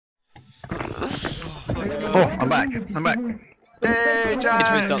Oh, I'm back. I'm back. Hey, It's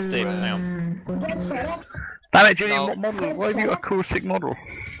Jack! restart Steam. Hang on. Damn it, Julian, No. what model? Why have you got a cool sick model?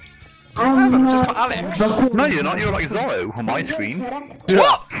 I haven't, just got Alex. No, you're not. You're like Zorro on my screen. What? You're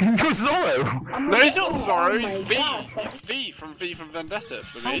Zorro! No, it's not Zorro, it's V. It's V from Vendetta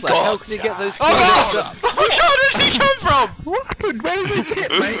for me. How the hell can you get those? Oh god! Oh god, where did he come from? What happened? Where's the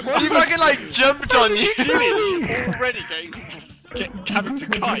tip, mate? He fucking like jumped on you. Julian, you're already getting character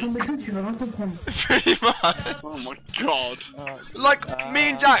kite. Pretty much. Oh my god. Like,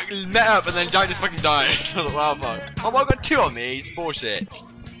 me and Jack met up and then Jack just fucking died. I was like, wow, fuck. Oh, well, I got 2 on me, it's bullshit.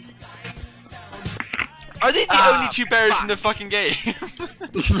 Are they the only 2 bears in the fucking game?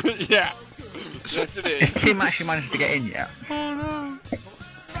 Yeah. Yes, it Has is. Tim actually managed to get in yet? Oh no.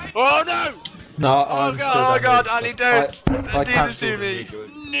 Oh no! No, Oh god, Ali, don't do this to me.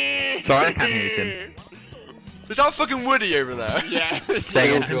 Sorry, I can't hear you, Tim. Is that fucking Woody over there? Yeah.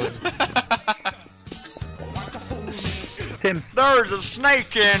 Say again, Tim. Tim, There's a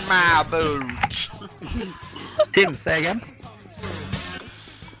snake in my boot. Tim, say again.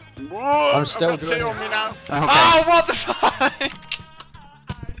 Whoa, I'm still I've got doing 2 it. on me now. Okay. Oh, what the fuck?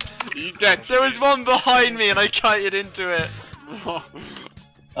 You dead. There was one behind me and I kited into it.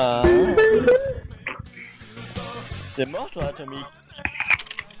 T'es mort toi, Tommy?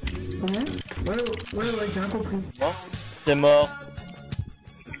 T'es mort.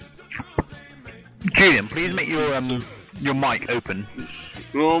 Julian, please make your mic open.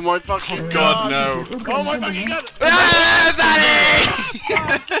 Oh my fucking god, no. Oh my fucking god. Ah, Daddy!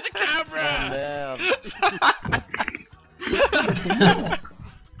 The camera! Merde.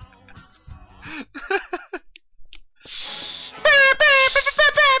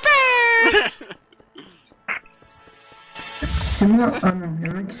 Ah non, il y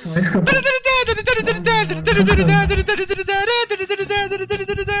en a qui sont escapés.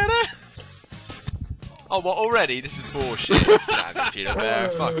 Oh, what, already? This is bullshit. Damn it, Peter Bear,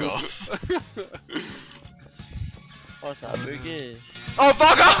 fuck off. Oh, ça a bugué. Oh,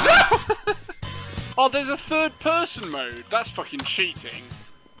 fuck off! No! Oh, there's a third person mode. That's fucking cheating.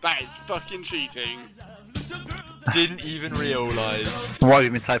 That is fucking cheating. Didn't even realise. Why have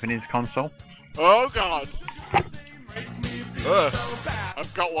you been typing into console? Oh god. Ugh.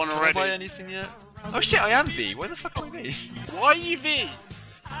 I've got one Can I buy already. anything yet? Oh shit, I am V. Where the fuck am I V? Why are you V?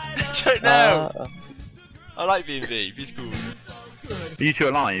 I don't know. I like being V. V's cool. Are you 2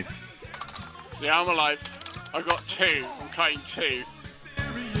 alive? Yeah, I'm alive. I've got 2. I'm cutting 2.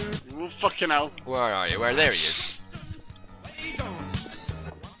 Oh, fucking hell. Where are you? Where? There he is.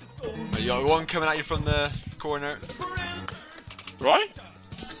 Oh, you got one coming at you from the corner. Right?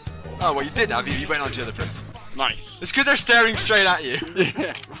 Oh, well, you didn't have you. You went on to the other person. Nice. It's because they're staring straight at you.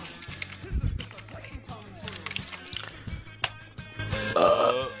 Yeah.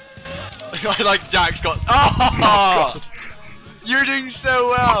 I like Jack's got. Oh! You're doing so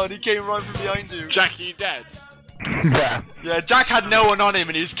well, and he came right from behind you. Jack, are you dead? Yeah. Yeah, Jack had no one on him,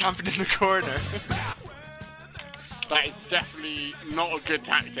 and he was camping in the corner. That is definitely not a good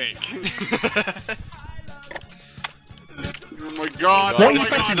tactic. Oh my god, What oh are you my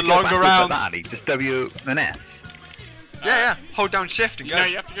pressing god. to the go longer backwards round. like that, Ali? Just W and S? Yeah. Hold down shift and go. No,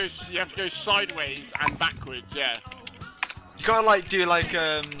 you have to go sideways and backwards, yeah. You gotta like do like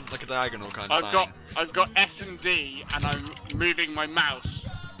a diagonal kind of thing. I've got S and D and I'm moving my mouse.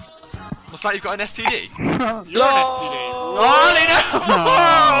 What's that? You've got an STD? You're an STD.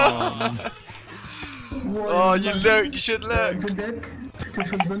 Oh, no! Oh, you look. You should look. Peut-être, je te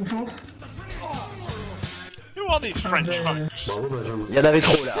souhaite bonne chance. Who are these French folks? Il y en avait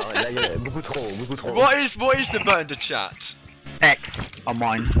trop là, là il y en avait beaucoup trop, beaucoup trop. What is the button to chat? X on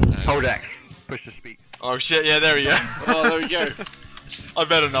mine. Hold X. Push to speak. Oh shit! Yeah, there we go. Oh, there we go. I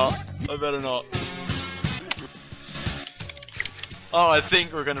better not. I better not. Oh, I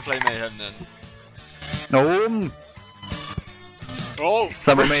think we're gonna play Mayhem then. No. Oh,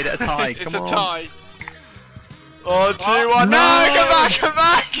 Someone made it a tie. it's Come a on. tie. Oh, 2, 1. No! Come back! Come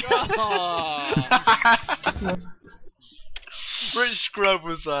back! Oh, Which scrub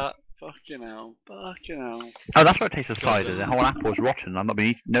was that? fucking hell. Fucking hell. Oh, that's why it tastes of cider. The whole apple's rotten. I've not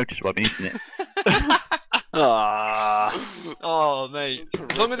been noticed while I've been eating it. Oh, mate.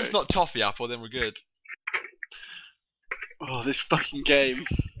 That's As long as horrific. it's not toffee apple, then we're good. Oh, this fucking game.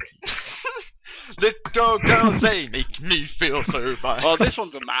 Little girls, they make me feel so bad. Oh, this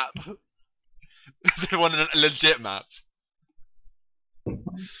one's a map. They want a legit map.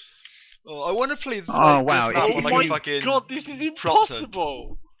 Oh, I want to play. Oh, wow, This map if on, Oh like, my a fucking god, this is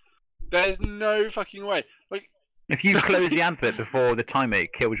impossible. There's no fucking way. Like, If you close the advert before the timer,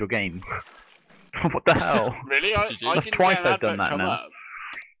 it kills your game. What the hell? really? Did you? I That's didn't twice get an I've done advert that come now. up.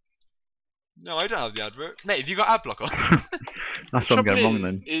 No, I don't have the advert. Mate, have you got ad block on? That's what I'm going wrong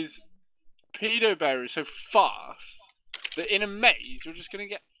Trouble then. is Pedo Bear is so fast that in a maze you're just gonna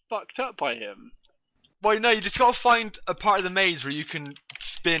get fucked up by him. Well, no, you just gotta find a part of the maze where you can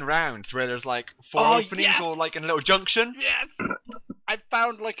spin round, where there's like 4 openings yes! or like in a little junction. Yes! I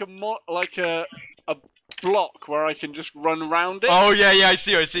found like a block where I can just run around it. Oh yeah, I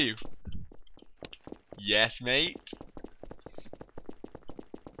see you. Yes, mate.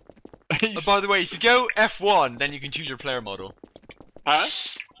 By the way, if you go F1, then you can choose your player model. Huh?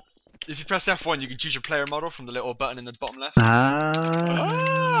 If you press F1, you can choose your player model from the little button in the bottom left. Ah.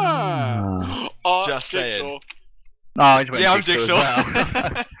 Oh, Just saying. Jigsaw. Oh, I just went Yeah, I'm Jigsaw as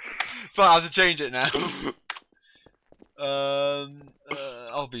Jigsaw. well. But I have to change it now.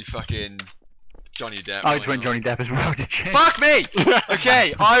 I'll be fucking Johnny Depp. I just went Johnny Depp as well to change. Fuck me!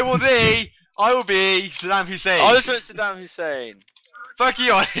 Okay, I will be Saddam Hussein. I just went Saddam Hussein. Fuck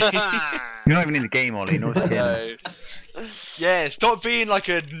you, Ollie. You're not even in the game, Ollie. Nor is Tim. No. Yeah, stop being like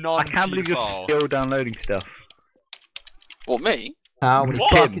a non. I can't believe you're still downloading stuff. What, me? How many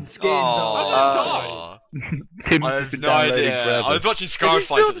What? fucking skins Oh, Tim's I just have been no downloading idea. forever. I was watching Are you Scarfight at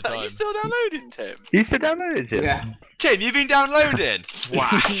the still, time. are you still downloading, Tim? You still downloaded it? Yeah. Tim, you've been downloading.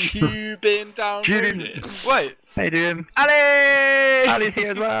 You been downloaded? Wait, Hey, dude. Ali! Ali's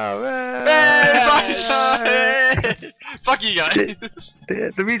here as well. Hey, Hey! fuck you guys.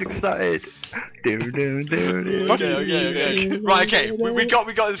 The music started. Okay. Right, okay. We got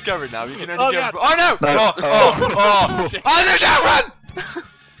this covered now. We can only Oh, go. God. Oh no! No. Oh no! Run!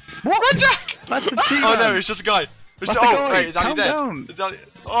 What? Run, Jack! That's a team. Oh no, it's just a guy. That's a oh guy. wait, is Ali Calm dead? down. Is Ali...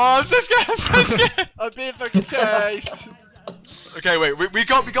 Oh, I'm so scared. I'm so scared. I'm being fucking chased. Okay, wait. We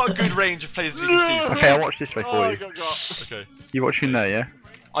got a good range of players we can see. Okay, I'll watch this way Oh, for I you. got got. Okay. You watching there, yeah?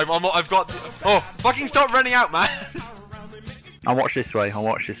 I've got. Oh, fucking stop running out, man. I'll watch this way. I'll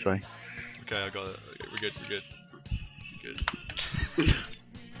watch this way. Okay, I got it. Okay, we're good.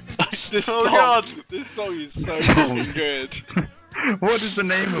 This Oh, song, God. this song is so Song. fucking good. What is the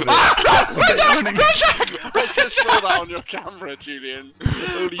name of it? I just saw that on your camera, Julian.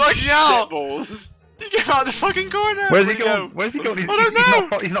 Holy Fucking hell. shitballs. You get out of the fucking corner. Where's he Where'd going? Where's he going? I don't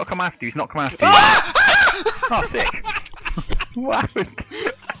know. He's not come after you. He's not come after you. Oh, sick. What happened?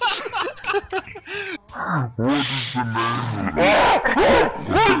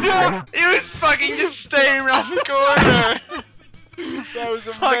 He was fucking just staying around the corner. That was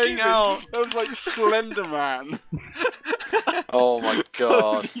Fucking amazing. hell. That was like Slender Man. Oh my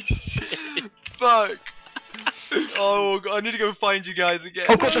god. Holy shit. Fuck. Oh god, I need to go find you guys again.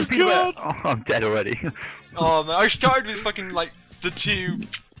 Oh god, there's Peter Bear. God. Oh, I'm dead already. Oh man, I started with fucking like the 2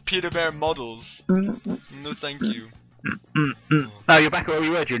 Pedo Bear models. No thank you. Oh, you're back where we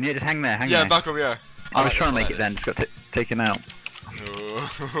were, Junior. Just hang there, hang Yeah, there. back over here. I was trying to make it then, just got taken out.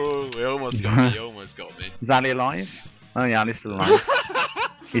 Oh, he almost got me, he almost got me. Is Ali alive? Oh yeah, Ali's still alive.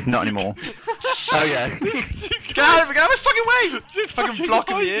 He's not anymore. Oh yeah. Get out of my fucking way! Just fucking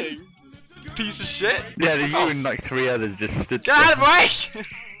blocking me in. hiding. Piece of shit. Yeah, you and like 3 others just stood Get out of my way!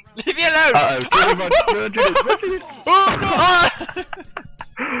 Leave me alone!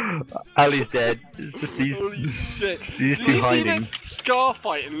 Ali's dead. It's just these. Holy shit. These Did two you see hiding. the Scar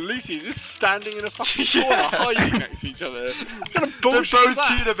fight and Lucy just standing in a fucking Yeah. corner hiding next to each other? What kind of They're bullshit both is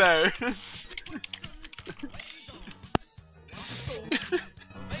that? Pedo Bear.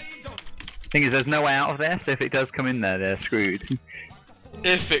 Thing is, there's no way out of there, so if it does come in there, they're screwed.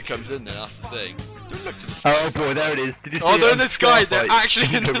 If it comes in there, that's the thing. Don't look to the Oh boy, there it is. Did you see Oh, it they're on in the sky. They're Starfight?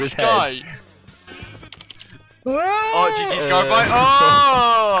 actually in Over the his sky. head. Oh, GG Scarfight.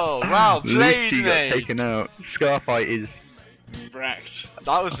 Oh, wow, played Lucy got me. taken out. Scarfight is Wrecked.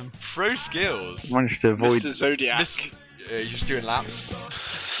 That was some pro skills. managed to avoid. Mr. Zodiac. You're just doing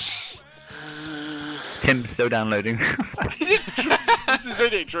laps. Tim's still downloading. Mr.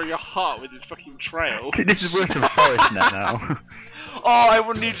 Zodiac drawing a heart with his fucking trail. This is worse than Forest Net now. Oh, I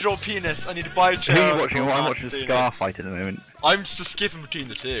will need to draw penis. I need to buy a Who chair. are you watching? Well, I'm watching Scarfight at the moment. I'm just skipping between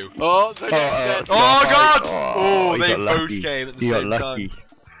the 2. Oh, Zodiac's dead. Oh, Scarfight. God! Oh, you they got both lucky. came at the You got same lucky. time.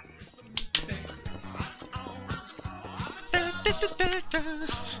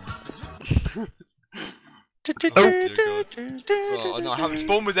 Oh, dear God. Oh, no, I haven't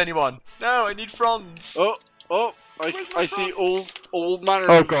spawned with anyone. No, I need Franz. Oh, I see all manner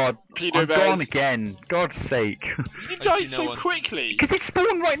Oh of god, pedo I'm bears. gone again. God's sake. You I died see no so one. quickly. Because it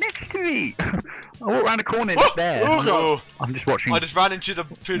spawned right next to me. I walked around the corner and it's there. Oh, God. Oh, I'm just watching. I just ran into the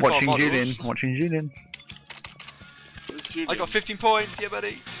food Watching models. Julian. Watching Julian. It's Julian. I got 15 points, yeah,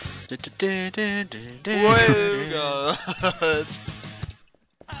 buddy. Whoa, Whoa, God.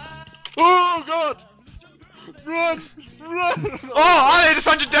 Oh God! Run! Run! Oh, I just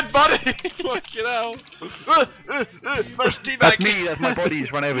found a dead body. Fucking hell. That's teabag. That's me, that's my body,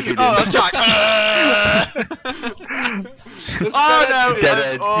 just run over Julian. Oh, that's Jack. Oh no! Dead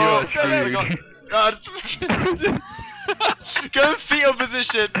end, you are there we go. Go in fetal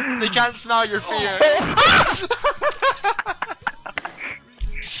position. They can't smell your fear.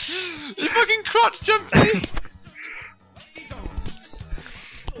 You fucking crotch jumped me.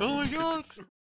 Oh my god.